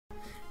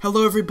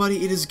Hello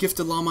everybody, it is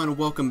GiftedLlama and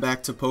welcome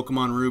back to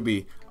Pokemon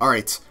Ruby.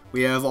 Alright,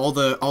 we have all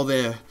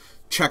the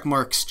check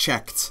marks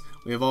checked.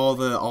 We have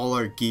all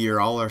our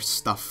gear, all our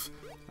stuff.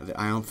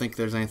 I don't think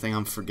there's anything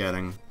I'm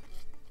forgetting.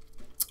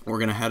 We're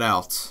gonna head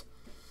out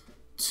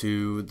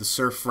to the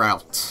surf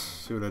route.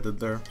 See what I did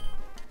there?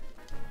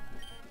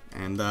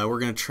 And we're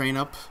gonna train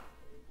up.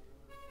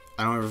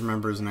 I don't even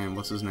remember his name.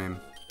 What's his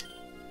name?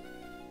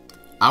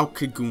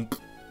 Alkagoomp.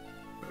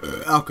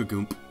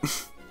 Alkagoomp.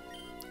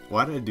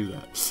 Why did I do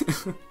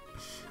that?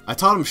 I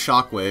taught him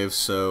Shockwave,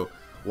 so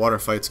water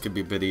fights could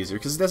be a bit easier,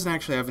 because he doesn't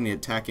actually have any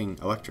attacking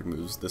electric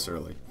moves this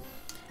early.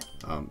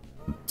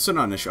 So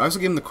not an issue. I also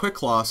gave him the Quick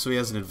Claw, so he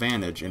has an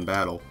advantage in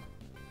battle.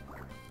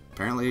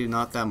 Apparently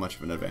not that much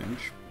of an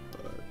advantage.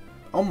 But...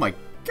 oh my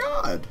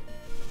god!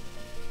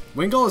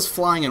 Wingull is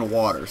flying in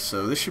water,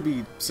 so this should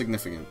be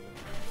significant.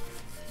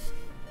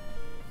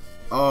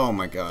 Oh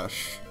my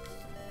gosh.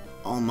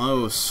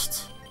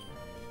 Almost.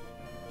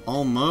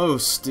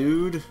 Almost,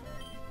 dude.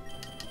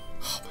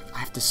 Oh my, I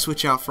have to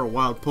switch out for a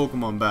wild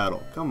Pokemon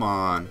battle. Come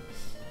on.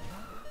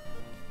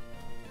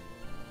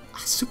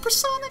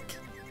 Supersonic?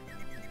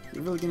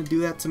 You're really gonna do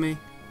that to me?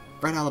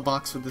 Right out of the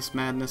box with this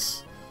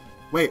madness?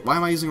 Wait, why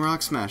am I using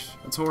Rock Smash?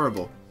 That's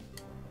horrible.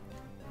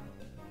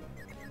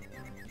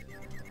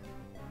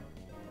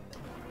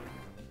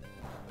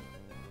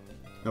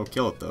 It'll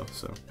kill it though,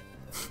 so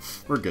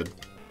we're good.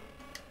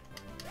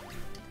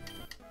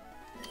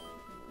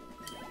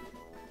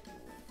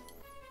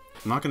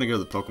 I'm not gonna go to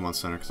the Pokemon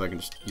Center because I can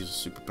just use a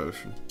Super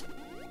Potion.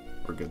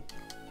 We're good.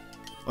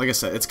 Like I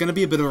said, it's gonna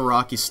be a bit of a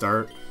rocky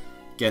start,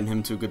 getting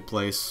him to a good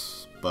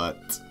place,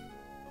 but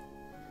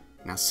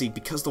now see,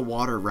 because the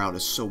water route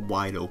is so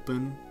wide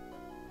open,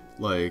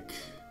 like,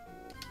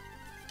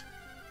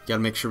 gotta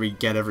make sure we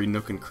get every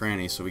nook and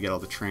cranny so we get all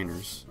the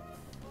trainers.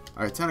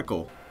 Alright,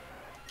 Tentacool.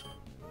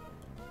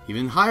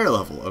 Even higher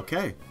level,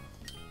 okay.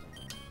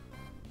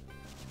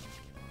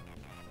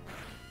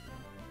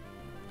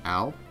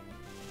 Ow.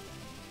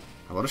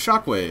 How about a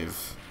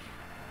Shockwave?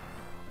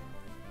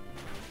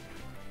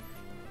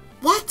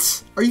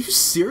 What? Are you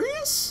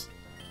serious?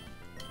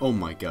 Oh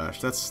my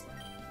gosh, is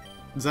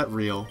that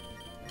real?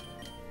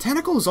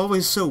 Tentacool is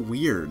always so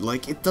weird,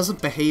 like, it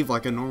doesn't behave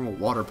like a normal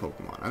water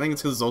Pokemon. I think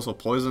it's because it's also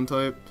poison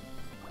type.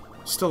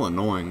 Still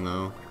annoying,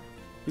 though.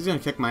 He's gonna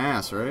kick my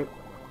ass, right?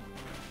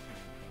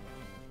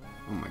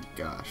 Oh my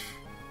gosh.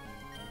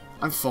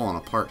 I'm falling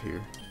apart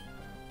here.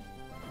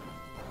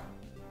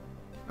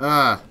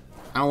 I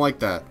don't like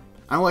that.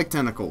 I don't like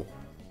Tentacool.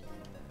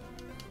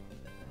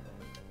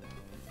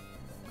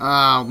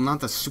 Not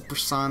the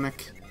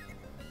Supersonic.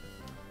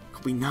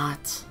 Could we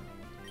not?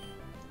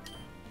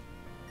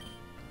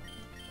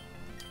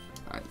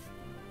 Alright.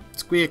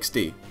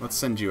 SqueXD, let's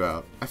send you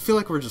out. I feel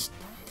like we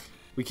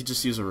could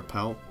just use a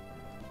Repel.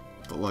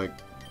 But like...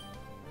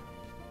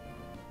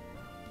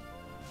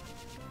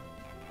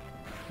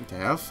 okay,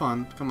 have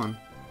fun. Come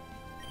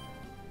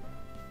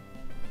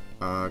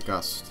on.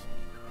 Gust.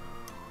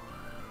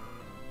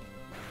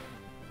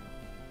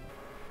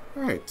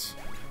 Alright.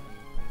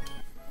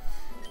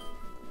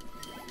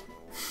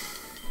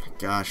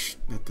 Gosh,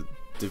 I have to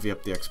divvy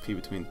up the XP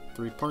between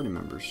 3 party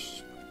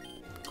members.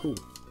 Cool.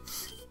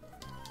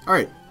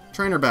 Alright,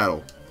 trainer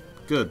battle.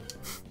 Good.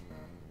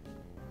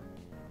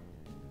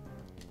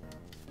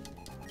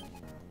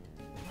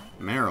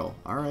 Meryl,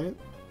 alright.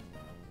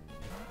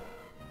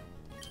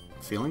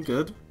 Feeling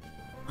good.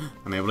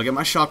 I'm able to get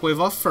my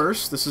Shockwave off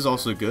first. This is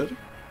also good.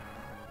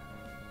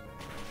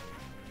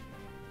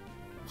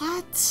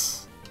 What?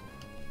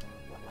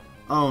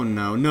 Oh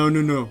no, no,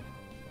 no, no.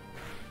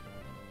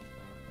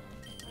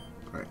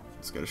 Alright,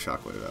 let's get a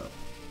Shockwave out.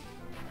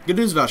 Good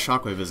news about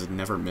Shockwave is it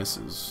never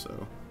misses,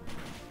 so...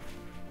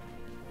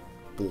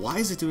 but why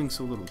is it doing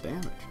so little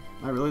damage?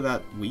 Am I really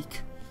that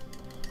weak?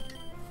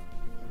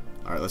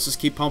 Alright, let's just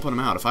keep pumping him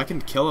out. If I can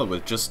kill it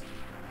with just...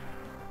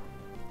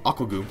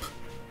 Aquagoomp.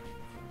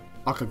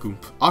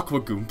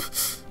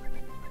 Aquagoomp.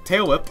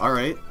 Tail Whip,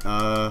 alright.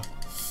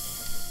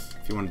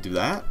 If you want to do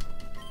that.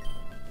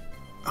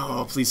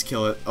 Oh, please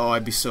kill it. Oh,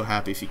 I'd be so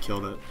happy if you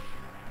killed it.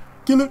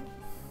 Kill it!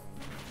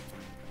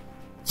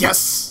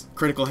 Yes!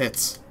 Critical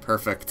hits.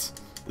 Perfect.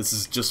 This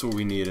is just what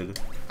we needed.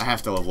 I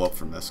have to level up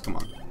from this. Come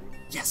on.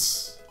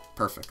 Yes!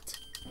 Perfect.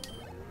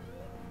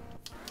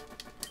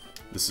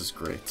 This is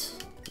great.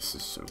 This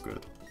is so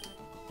good.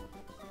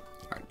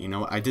 Alright, you know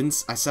what?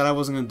 I said I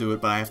wasn't going to do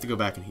it, but I have to go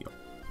back and heal.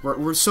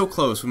 We're so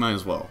close, we might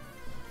as well.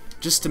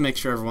 Just to make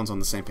sure everyone's on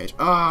the same page.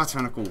 Ah,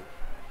 Tentacool.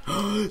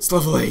 It's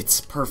level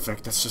 8!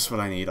 Perfect, that's just what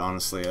I need,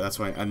 honestly. That's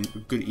why a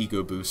good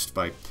ego boost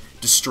by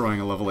destroying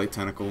a level 8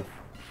 Tentacool.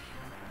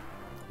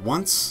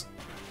 Once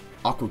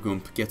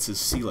Aquagoomp gets his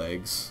sea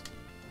legs,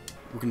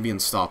 we're going to be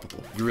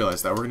unstoppable. You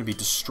realize that? We're going to be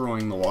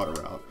destroying the water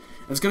route.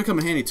 And it's going to come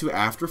in handy, too,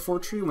 after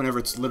Fortree, whenever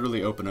it's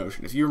literally open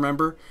ocean. If you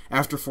remember,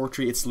 after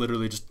Fortree, it's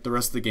literally just, the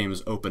rest of the game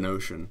is open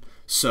ocean.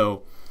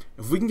 So,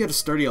 if we can get a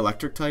sturdy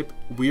electric type,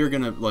 we are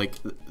going to, like...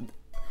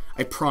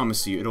 I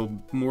promise you,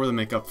 it'll more than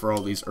make up for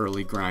all these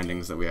early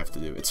grindings that we have to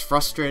do. It's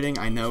frustrating,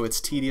 I know,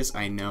 it's tedious,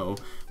 I know,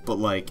 but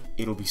like,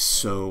 it'll be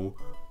so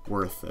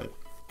worth it.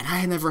 And I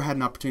had never had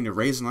an opportunity to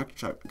raise an electric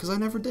type, because I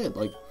never did.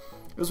 Like,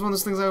 it was one of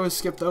those things I always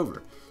skipped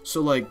over.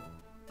 So, like,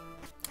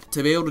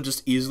 to be able to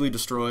just easily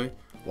destroy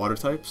water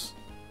types,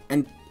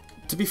 and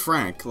to be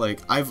frank, like,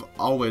 I've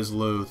always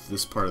loathed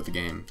this part of the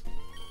game.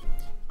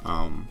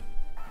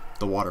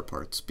 The water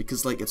parts.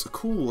 Because, like, it's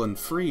cool and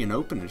free and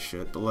open and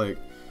shit, but, like,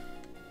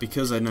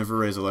 because I never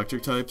raise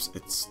electric types,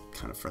 it's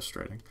kind of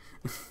frustrating.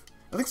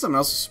 I think something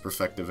else is super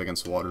effective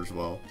against water as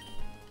well.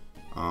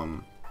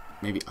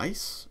 Maybe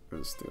ice? Or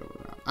is the other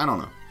way around? I don't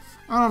know.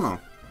 I don't know.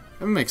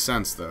 It makes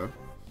sense, though.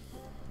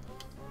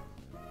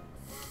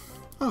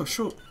 Oh,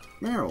 sure.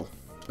 Meryl.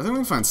 I think we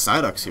can find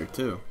Psyducks here,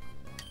 too.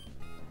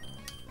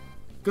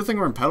 Good thing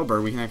we're in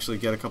Petalburg, we can actually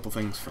get a couple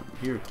things from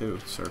here, too,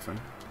 surfing.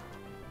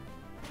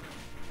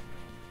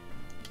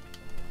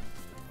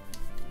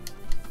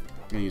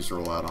 Gonna use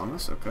roll out on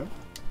this, okay.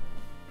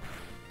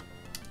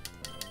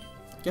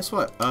 Guess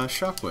what?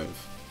 Shockwave.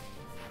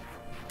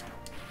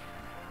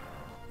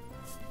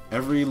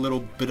 Every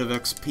little bit of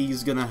XP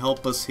is gonna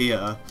help us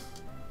here.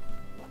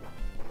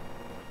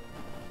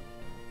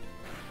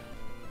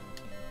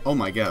 Oh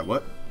my god,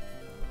 what?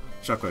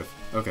 Shockwave.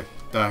 Okay,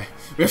 die.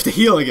 We have to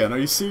heal again, are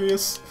you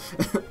serious?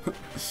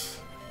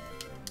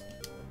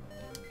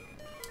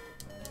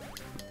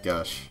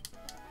 Gosh.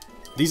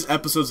 These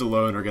episodes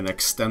alone are gonna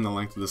extend the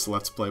length of this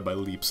Let's Play by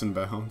leaps and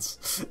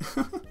bounds.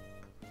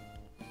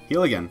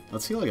 Heal again.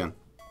 Let's heal again.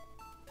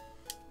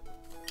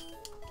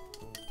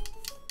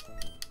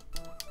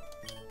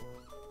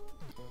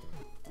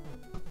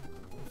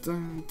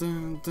 Dun,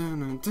 dun, dun,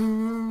 dun,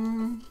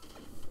 dun.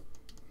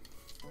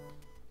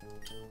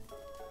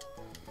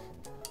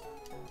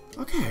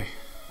 Okay.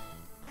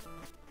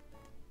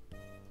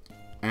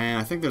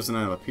 And I think there's an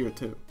item up here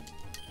too.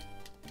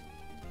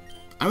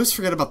 I always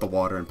forget about the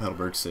water in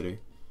Petalburg City.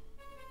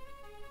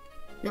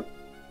 Yep.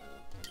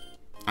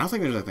 I don't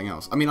think there's anything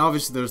else. I mean,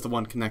 obviously there's the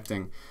one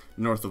connecting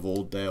north of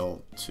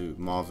Oldale to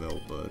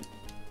Mauville, but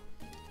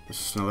there's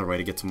just another way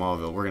to get to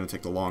Mauville. We're going to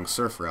take the long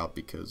surf route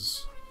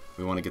because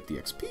we want to get the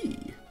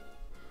XP.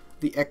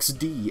 The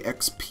XD,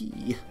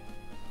 XP.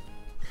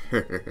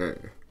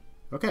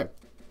 Okay.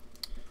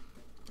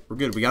 We're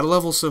good. We got a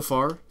level so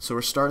far, so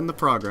we're starting the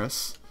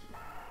progress.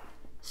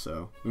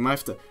 So, we might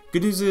have to...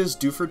 Good news is,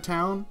 Dewford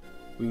Town,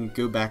 we can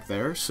go back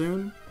there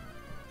soon.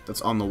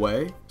 That's on the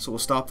way. So we'll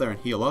stop there and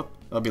heal up.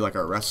 That'll be like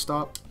our rest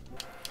stop.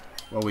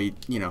 While we,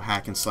 you know,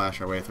 hack and slash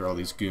our way through all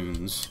these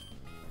goons.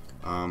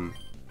 Here's what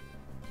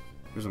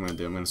I'm going to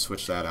do. I'm going to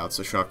switch that out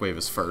so Shockwave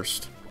is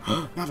first.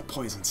 Not a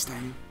poison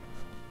sting.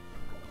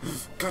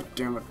 God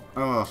damn it.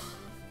 Oh.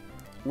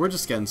 We're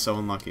just getting so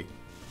unlucky.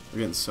 We're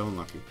getting so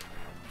unlucky.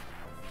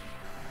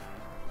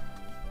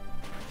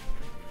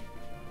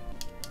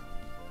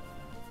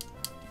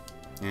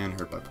 And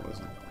hurt by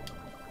poison.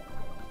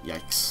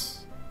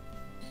 Yikes.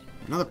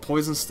 Another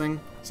poison sting?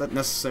 Is that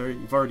necessary?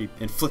 You've already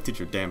inflicted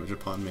your damage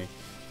upon me.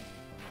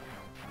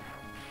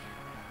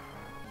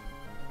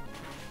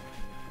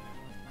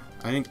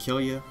 I didn't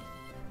kill you.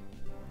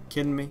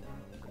 Kidding me?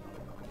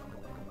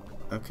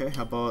 Okay,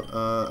 how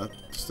about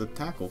just a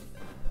tackle?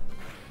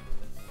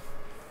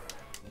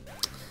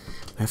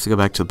 I have to go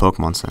back to the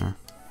Pokemon Center.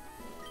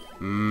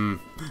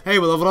 Hey,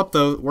 we leveled up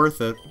though.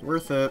 Worth it.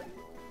 Worth it.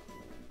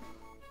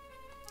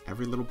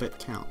 Every little bit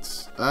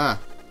counts. I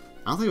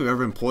don't think we've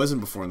ever been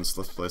poisoned before in this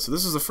Let's Play, so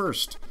this is a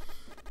first.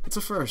 It's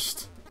a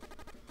first.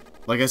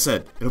 Like I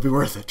said, it'll be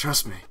worth it,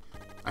 trust me.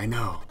 I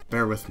know,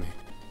 bear with me.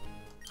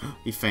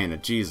 He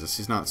fainted, Jesus,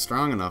 he's not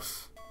strong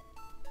enough.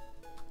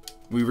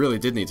 We really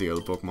did need to go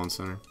to the Pokemon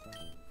Center.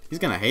 He's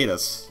gonna hate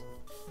us.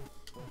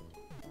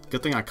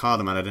 Good thing I caught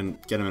him and I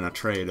didn't get him in a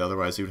trade,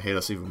 otherwise he would hate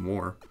us even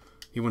more.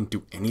 He wouldn't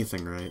do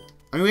anything right.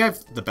 I mean, we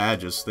have the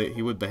badges,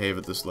 he would behave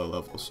at this low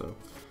level, so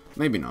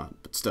maybe not,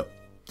 but still.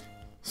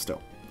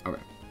 Still.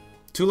 Okay.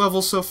 2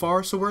 levels so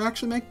far, so we're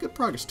actually making good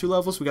progress. 2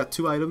 levels, we got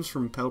 2 items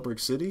from Petalburg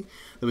City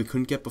that we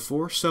couldn't get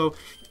before, so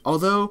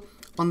although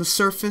on the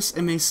surface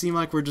it may seem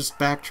like we're just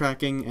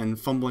backtracking and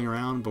fumbling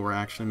around, but we're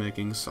actually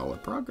making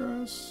solid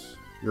progress.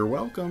 You're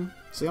welcome.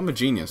 See, I'm a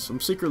genius.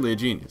 I'm secretly a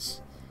genius.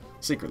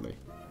 Secretly.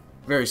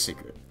 Very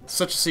secret.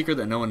 Such a secret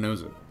that no one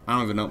knows it. I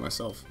don't even know it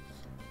myself.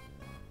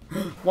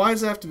 Why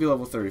does it have to be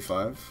level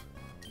 35?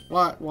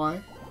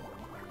 Why?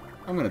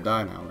 I'm gonna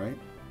die now, right?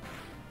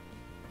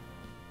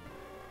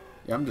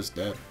 Yeah, I'm just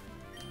dead.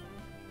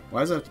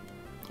 Why does it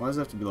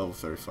have to be level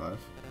 35?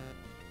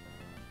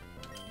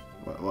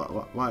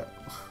 Why?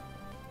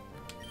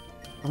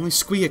 Only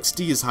Squee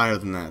XD is higher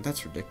than that.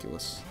 That's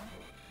ridiculous.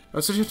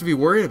 That's what you have to be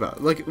worried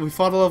about. Like, we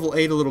fought a level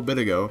 8 a little bit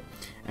ago,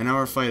 and now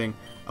we're fighting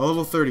a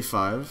level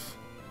 35.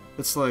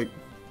 It's like...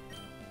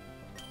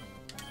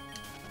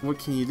 What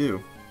can you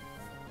do?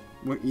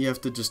 You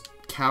have to just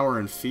cower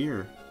in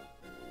fear.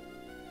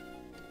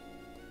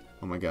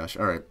 Oh my gosh.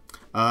 Alright.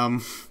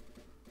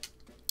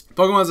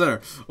 Pokemon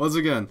Center, once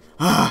again.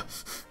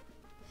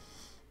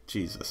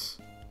 Jesus.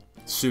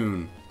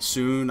 Soon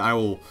I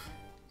will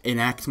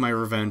enact my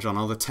revenge on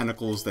all the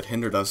tentacles that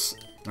hindered us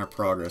in our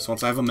progress.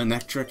 Once I have a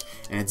Electrike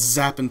and it's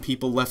zapping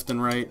people left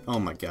and right, oh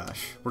my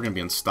gosh. We're gonna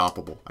be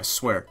unstoppable. I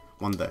swear.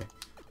 One day.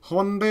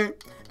 one day.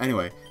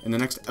 Anyway, in the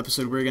next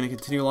episode, we're going to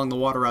continue along the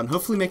water route and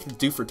hopefully make it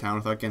to Doofer Town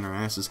without getting our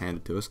asses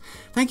handed to us.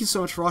 Thank you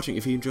so much for watching.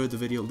 If you enjoyed the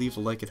video, leave a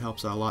like. It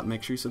helps out a lot.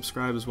 Make sure you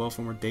subscribe as well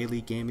for more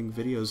daily gaming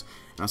videos.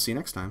 And I'll see you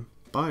next time.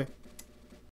 Bye.